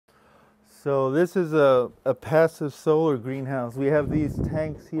So this is a passive solar greenhouse. We have these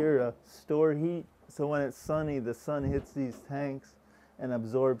tanks here to store heat. So when it's sunny, the sun hits these tanks and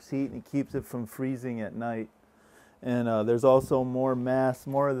absorbs heat and keeps it from freezing at night. And there's also more mass,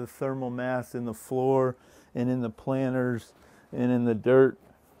 more of the thermal mass in the floor and in the planters and in the dirt.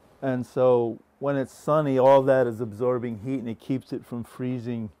 And so when it's sunny, all that is absorbing heat and it keeps it from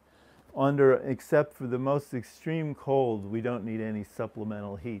freezing under, except for the most extreme cold, we don't need any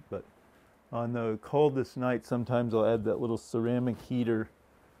supplemental heat. But on the coldest night, sometimes I'll add that little ceramic heater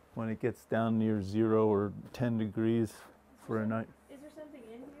when it gets down near 0 or 10 degrees for a night. Is there something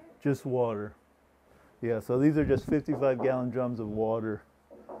in here? Just water. Yeah, so these are just 55-gallon drums of water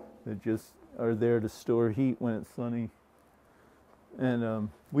that just are there to store heat when it's sunny. And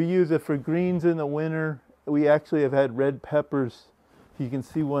we use it for greens in the winter. We actually have had red peppers. You can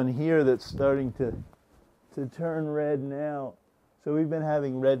see one here that's starting to turn red now. So we've been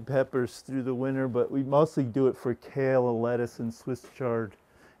having red peppers through the winter, but we mostly do it for kale and lettuce and Swiss chard.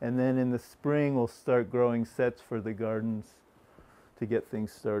 And then in the spring, we'll start growing sets for the gardens to get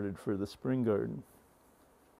things started for the spring garden.